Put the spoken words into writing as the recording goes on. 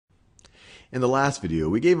In the last video,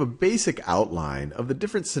 we gave a basic outline of the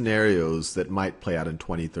different scenarios that might play out in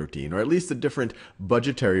 2013, or at least the different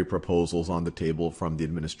budgetary proposals on the table from the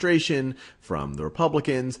administration, from the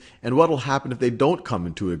Republicans, and what will happen if they don't come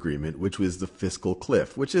into agreement, which was the fiscal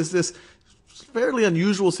cliff, which is this fairly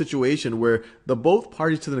unusual situation where the both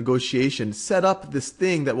parties to the negotiation set up this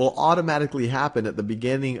thing that will automatically happen at the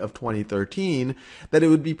beginning of 2013, that it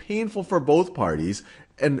would be painful for both parties,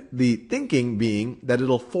 and the thinking being that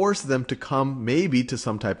it'll force them to come maybe to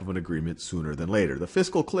some type of an agreement sooner than later. The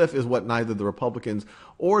fiscal cliff is what neither the Republicans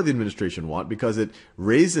or the administration want because it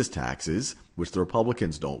raises taxes, which the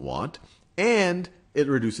Republicans don't want, and it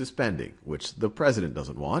reduces spending, which the president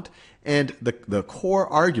doesn't want. And the core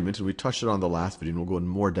argument, and we touched it on the last video, and we'll go in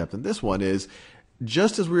more depth in this one, is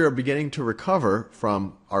just as we are beginning to recover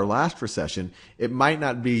from our last recession, it might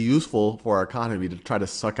not be useful for our economy to try to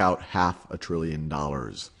suck out $500 billion.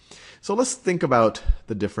 So let's think about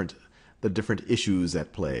the different issues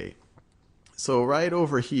at play. So right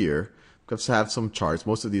over here, we have some charts.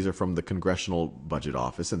 Most of these are from the Congressional Budget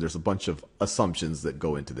Office, and there's a bunch of assumptions that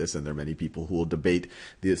go into this, and there are many people who will debate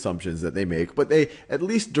the assumptions that they make, but they at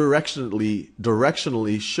least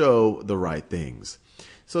directionally show the right things.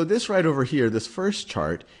 So this right over here, this first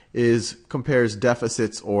chart, compares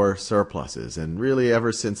deficits or surpluses, and really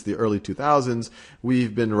ever since the early 2000s,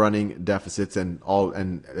 we've been running deficits, and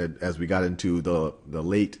as we got into the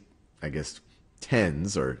late, I guess,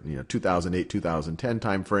 tens, or 2008, 2010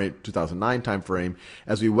 time frame, 2009 time frame,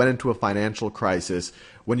 as we went into a financial crisis.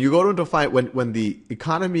 When you go into when the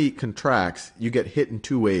economy contracts, you get hit in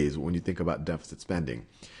two ways when you think about deficit spending.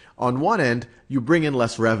 On one end, you bring in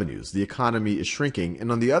less revenues. The economy is shrinking.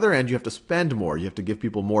 And on the other end, you have to spend more. You have to give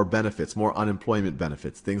people more benefits, more unemployment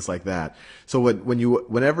benefits, things like that. So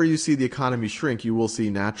whenever you see the economy shrink, you will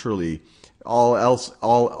see naturally, all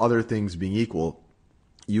other things being equal,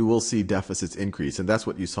 you will see deficits increase, and that's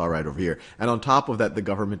what you saw right over here. And on top of that, the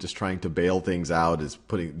government is trying to bail things out, is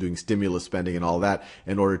doing stimulus spending and all that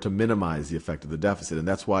in order to minimize the effect of the deficit. And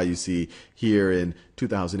that's why you see here in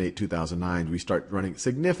 2008, 2009, we start running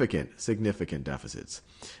significant deficits.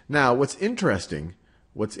 Now, what's interesting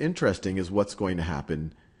is what's going to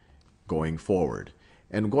happen going forward.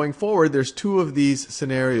 And going forward, there's two of these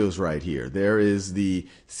scenarios right here. There is the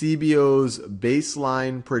CBO's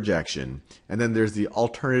baseline projection, and then there's the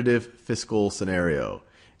alternative fiscal scenario.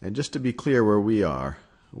 And just to be clear where we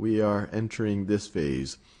are entering this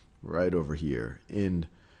phase right over here in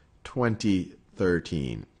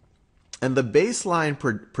 2013. And the baseline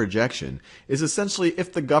projection is essentially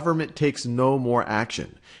if the government takes no more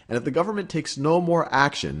action. And if the government takes no more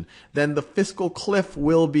action, then the fiscal cliff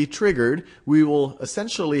will be triggered. We will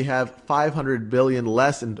essentially have $500 billion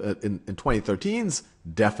less in 2013's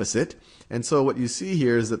deficit. And so what you see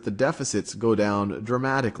here is that the deficits go down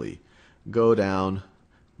dramatically. Go down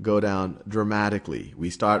dramatically.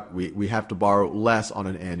 We have to borrow less on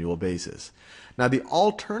an annual basis. Now, the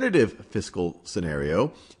alternative fiscal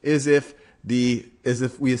scenario is if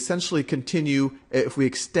we essentially continue, if we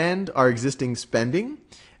extend our existing spending,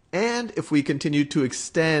 and if we continue to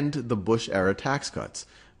extend the Bush-era tax cuts,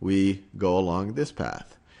 we go along this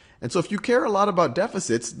path. And so if you care a lot about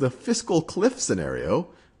deficits, the fiscal cliff scenario,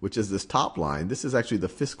 which is this top line, this is actually the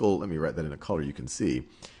fiscal, let me write that in a color you can see.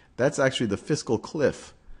 That's actually the fiscal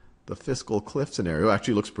cliff. The fiscal cliff scenario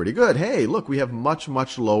actually looks pretty good. Hey, look, we have much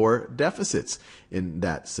lower deficits in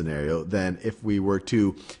that scenario than if we were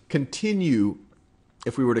to continue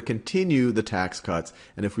the tax cuts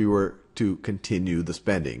and if we were to continue the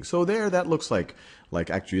spending. So that looks like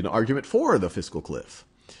actually an argument for the fiscal cliff.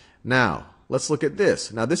 Now, let's look at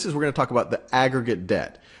this. Now, we're going to talk about the aggregate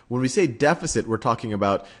debt. When we say deficit, we're talking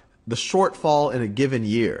about the shortfall in a given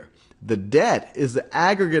year. The debt is the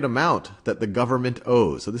aggregate amount that the government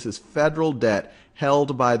owes. So this is federal debt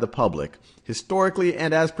held by the public historically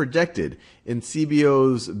and as projected in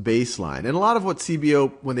CBO's baseline. And a lot of what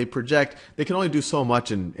CBO, when they project, they can only do so much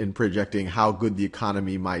in projecting how good the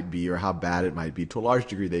economy might be or how bad it might be. To a large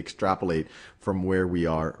degree, they extrapolate from where we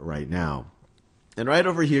are right now. And right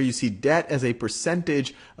over here, you see debt as a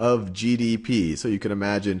percentage of GDP. So you can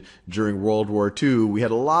imagine during World War II, we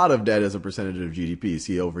had a lot of debt as a percentage of GDP.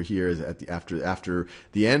 See over here is after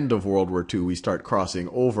the end of World War II, we start crossing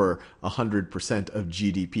over 100% of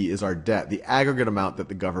GDP is our debt, the aggregate amount that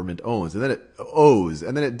the government owns, and then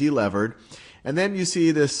it delevered. And then you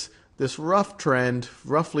see this rough trend,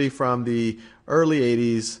 roughly from the early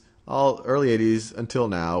 80s until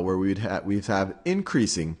now, where we've had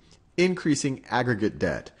increasing aggregate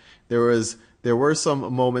debt. There was There were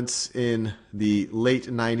some moments in the late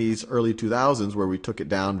 90s, early 2000s where we took it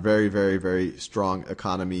down. Very, very, very strong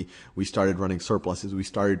economy. We started running surpluses. We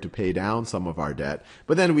started to pay down some of our debt.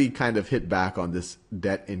 But then we kind of hit back on this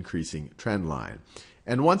debt increasing trend line.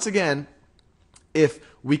 And once again, if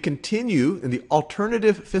we continue in the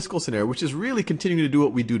alternative fiscal scenario, which is really continuing to do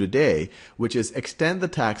what we do today, which is extend the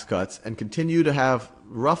tax cuts and continue to have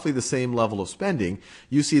roughly the same level of spending,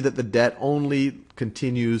 you see that the debt only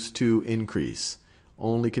continues to increase.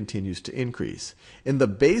 Only continues to increase. In the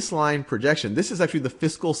baseline projection, this is actually the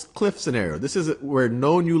fiscal cliff scenario. This is where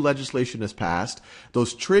no new legislation is passed.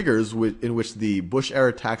 Those triggers in which the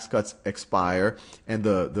Bush-era tax cuts expire and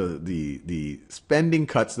the spending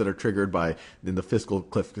cuts that are triggered by in the fiscal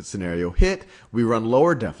cliff scenario hit. We run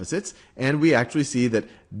lower deficits, and we actually see that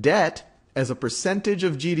debt as a percentage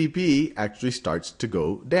of GDP actually starts to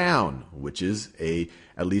go down, which is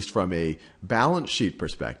at least from a balance sheet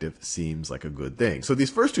perspective, seems like a good thing. So these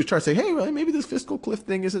first two charts say, hey, well, maybe this fiscal cliff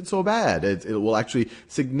thing isn't so bad. It will actually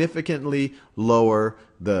significantly lower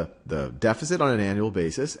the deficit on an annual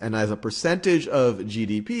basis. And as a percentage of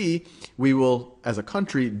GDP, we will, as a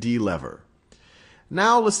country, de-lever.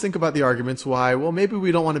 Now let's think about the arguments why, well, maybe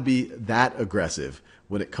we don't want to be that aggressive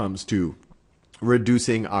when it comes to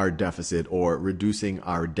reducing our deficit or reducing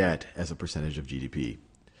our debt as a percentage of GDP.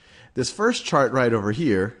 This first chart right over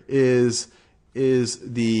here is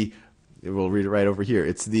the, we'll read it right over here.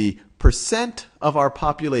 It's the percent of our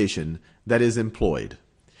population that is employed.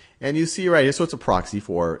 And you see right here, so it's a proxy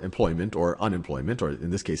for employment or unemployment, or in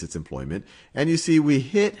this case it's employment. And you see we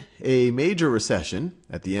hit a major recession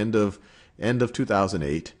at the end of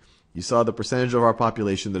 2008. You saw the percentage of our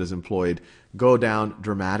population that is employed go down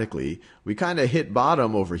dramatically. We kind of hit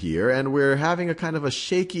bottom over here, and we're having a kind of a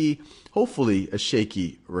shaky, hopefully a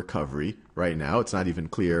shaky recovery right now. It's not even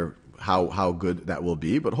clear how good that will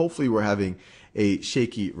be, but hopefully we're having a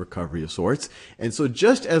shaky recovery of sorts. And so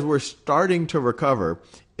just as we're starting to recover,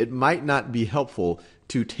 it might not be helpful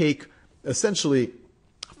to take essentially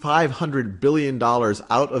 $500 billion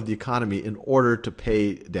out of the economy in order to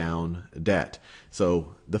pay down debt.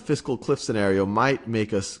 So the fiscal cliff scenario might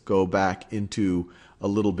make us go back into a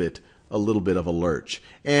little bit of a lurch.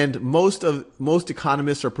 And most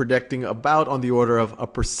economists are predicting about on the order of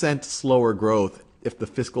 1% slower growth if the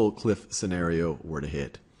fiscal cliff scenario were to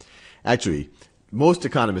hit. Actually, most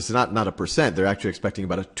economists, not 1%, they're actually expecting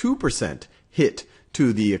about a 2% hit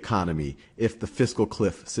to the economy if the fiscal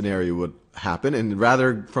cliff scenario would happen. And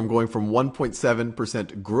rather from going from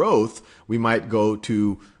 1.7% growth, we might go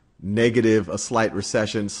to negative, a slight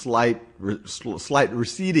recession, slight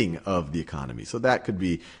receding of the economy. So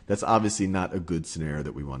that's obviously not a good scenario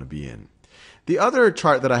that we want to be in. The other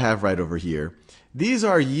chart that I have right over here, these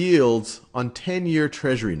are yields on 10-year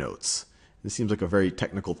Treasury notes. This seems like a very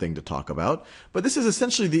technical thing to talk about, but this is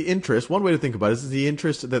essentially the interest. One way to think about it is the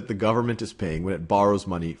interest that the government is paying when it borrows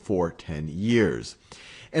money for 10 years.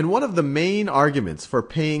 And one of the main arguments for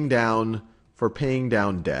paying down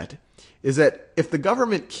debt is that if the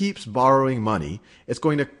government keeps borrowing money, it's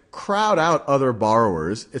going to crowd out other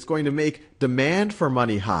borrowers. It's going to make demand for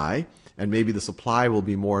money high, and maybe the supply will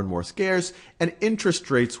be more and more scarce, and interest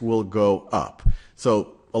rates will go up.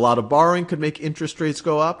 So a lot of borrowing could make interest rates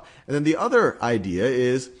go up. And then the other idea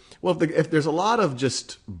is, well, if there's a lot of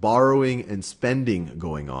just borrowing and spending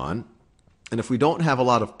going on, and if we don't have a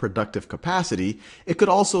lot of productive capacity, it could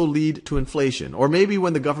also lead to inflation. Or maybe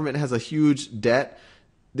when the government has a huge debt,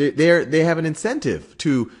 they have an incentive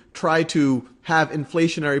to try to have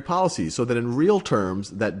inflationary policies so that in real terms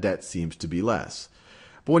that debt seems to be less.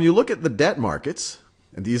 But when you look at the debt markets,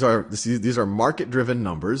 and these are market-driven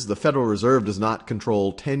numbers. The Federal Reserve does not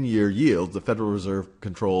control 10-year yields. The Federal Reserve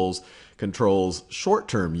controls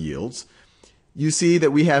short-term yields. You see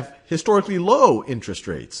that we have historically low interest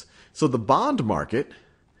rates. So the bond market,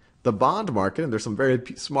 and there's some very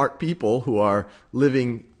smart people who are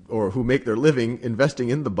living or who make their living investing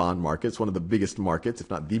in the bond market. It's one of the biggest markets, if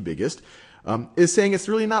not the biggest. Is saying it's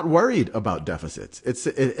really not worried about deficits.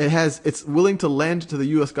 It's willing to lend to the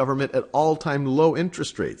U.S. government at all-time low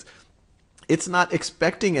interest rates. It's not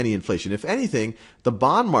expecting any inflation. If anything, the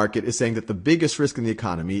bond market is saying that the biggest risk in the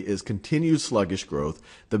economy is continued sluggish growth.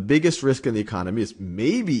 The biggest risk in the economy is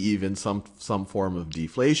maybe even some form of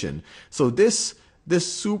deflation. So this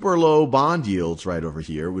super low bond yields right over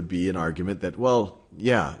here would be an argument that, well,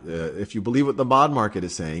 yeah, if you believe what the bond market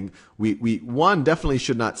is saying, we definitely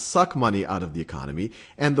should not suck money out of the economy,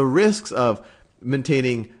 and the risks of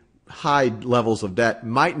maintaining high levels of debt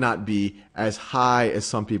might not be as high as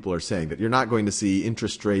some people are saying, that you're not going to see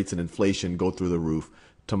interest rates and inflation go through the roof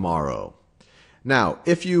tomorrow. Now,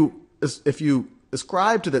 if you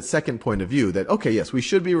ascribe to that second point of view that, okay, yes, we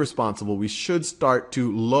should be responsible. We should start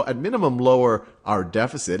to, at minimum, lower our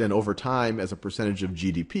deficit, and over time, as a percentage of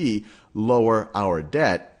GDP, lower our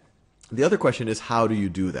debt. The other question is, how do you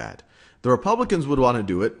do that? The Republicans would want to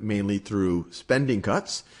do it mainly through spending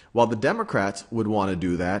cuts, while the Democrats would want to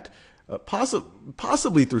do that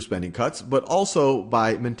possibly through spending cuts, but also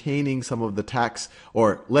by maintaining some of the tax,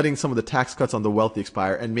 or letting some of the tax cuts on the wealthy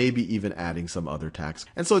expire, and maybe even adding some other tax.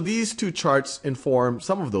 And so these two charts inform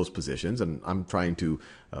some of those positions, and I'm trying to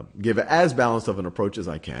give as balanced of an approach as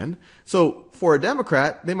I can. So for a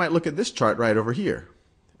Democrat, they might look at this chart right over here,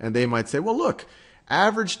 and they might say, well, look,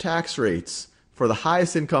 average tax rates for the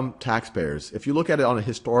highest income taxpayers, if you look at it on a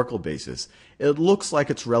historical basis, it looks like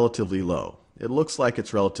it's relatively low. It looks like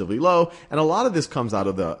it's relatively low, and a lot of this comes out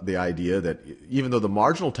of the idea that even though the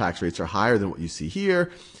marginal tax rates are higher than what you see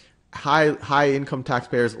here, high income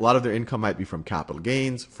taxpayers, a lot of their income might be from capital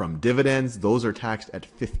gains, from dividends. Those are taxed at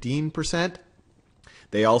 15%.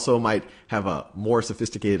 They also might have a more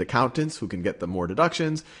sophisticated accountants who can get them more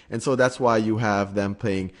deductions, and so that's why you have them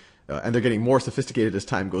paying, and they're getting more sophisticated as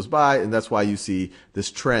time goes by, and that's why you see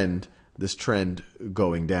this trend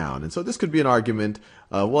going down. And so this could be an argument,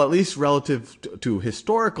 well, at least relative to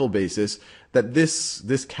historical basis, that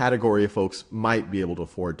this category of folks might be able to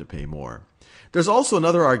afford to pay more. There's also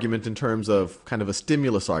another argument in terms of kind of a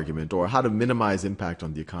stimulus argument, or how to minimize impact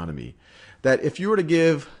on the economy. That if you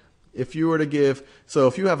have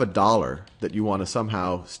 $1 that you want to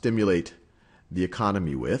somehow stimulate the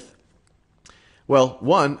economy with, well,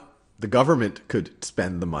 one, the government could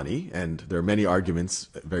spend the money, and there are many arguments,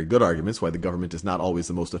 very good arguments, why the government is not always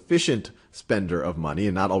the most efficient spender of money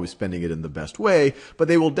and not always spending it in the best way, but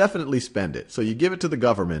they will definitely spend it. So you give it to the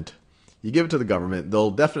government, they'll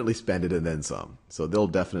definitely spend it and then some. So they'll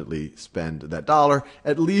definitely spend that dollar.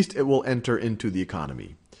 At least it will enter into the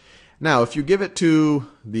economy. Now, if you give it to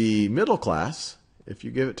the middle class,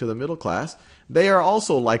 they are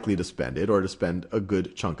also likely to spend it, or to spend a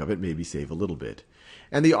good chunk of it, maybe save a little bit.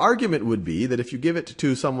 And the argument would be that if you give it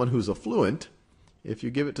to someone who's affluent,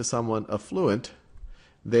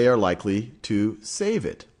 they are likely to save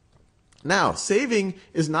it. Now, saving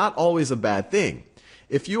is not always a bad thing.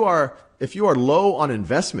 If you are low on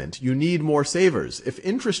investment, you need more savers. If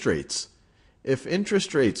interest rates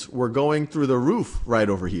were going through the roof right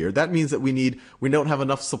over here, that means that we don't have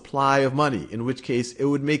enough supply of money, in which case it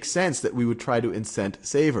would make sense that we would try to incent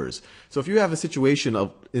savers. So if you have a situation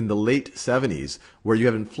in the late 70s where you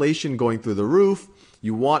have inflation going through the roof,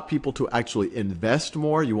 you want people to actually invest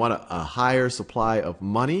more, you want a higher supply of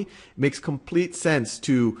money, it makes complete sense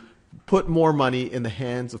to put more money in the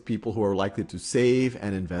hands of people who are likely to save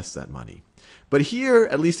and invest that money. But here,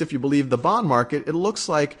 at least if you believe the bond market, it looks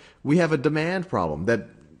like we have a demand problem, that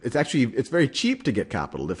it's very cheap to get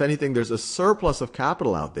capital. If anything, there's a surplus of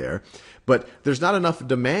capital out there, but there's not enough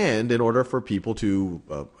demand in order for people to,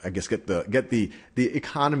 get the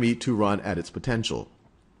economy to run at its potential.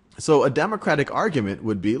 So a democratic argument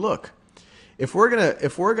would be, look, if we're gonna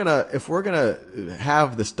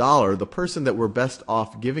have this dollar, the person that we're best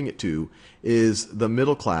off giving it to is the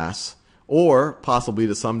middle class, or possibly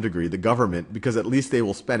to some degree the government, because at least they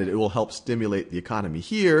will spend it. It will help stimulate the economy.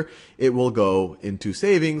 Here, it will go into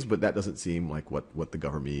savings, but that doesn't seem like what the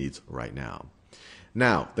government needs right now.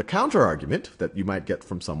 Now, the counter argument that you might get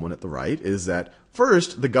from someone at the right is that,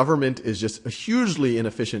 first, the government is just a hugely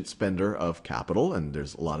inefficient spender of capital, and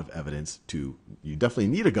there's a lot of evidence you definitely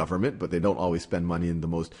need a government, but they don't always spend money in the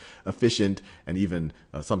most efficient, and even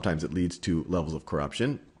sometimes it leads to levels of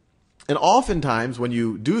corruption. And oftentimes, when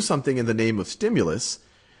you do something in the name of stimulus,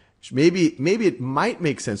 maybe it might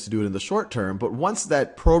make sense to do it in the short term, but once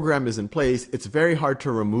that program is in place, it's very hard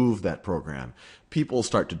to remove that program. People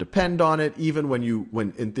start to depend on it, even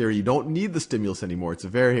when in theory you don't need the stimulus anymore. It's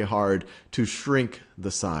very hard to shrink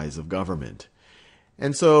the size of government.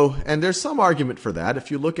 And there's some argument for that. If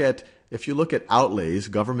you look at outlays,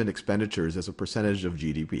 government expenditures as a percentage of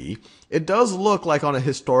GDP, it does look like on a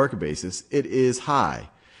historic basis it is high.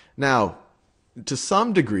 Now, to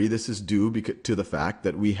some degree, this is due to the fact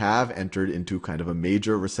that we have entered into kind of a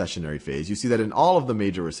major recessionary phase. You see that in all of the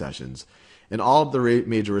major recessions. In all of the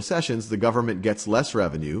major recessions, the government gets less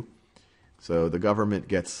revenue. So the government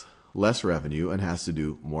gets less revenue and has to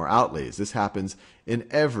do more outlays. This happens in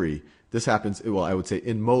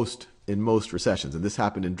most recessions. And this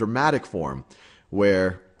happened in dramatic form,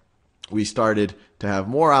 where we started to have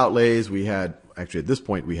more outlays. Actually, at this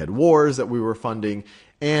point, we had wars that we were funding,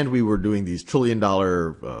 and we were doing these $1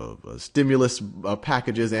 trillion stimulus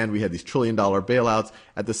packages, and we had these $1 trillion bailouts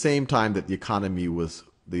at the same time that the economy was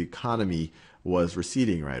the economy was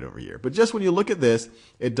receding right over here. But just when you look at this,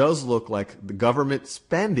 it does look like the government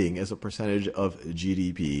spending as a percentage of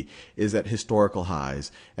GDP is at historical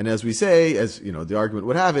highs. And as we say, as the argument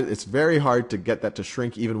would have it, it's very hard to get that to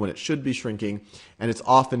shrink even when it should be shrinking, and it's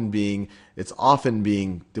often being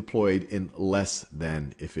deployed in less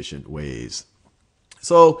than efficient ways.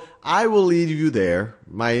 So I will leave you there.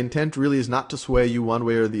 My intent really is not to sway you one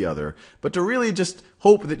way or the other, but to really just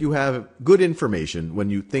hope that you have good information when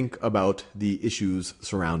you think about the issues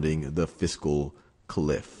surrounding the fiscal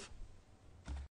cliff.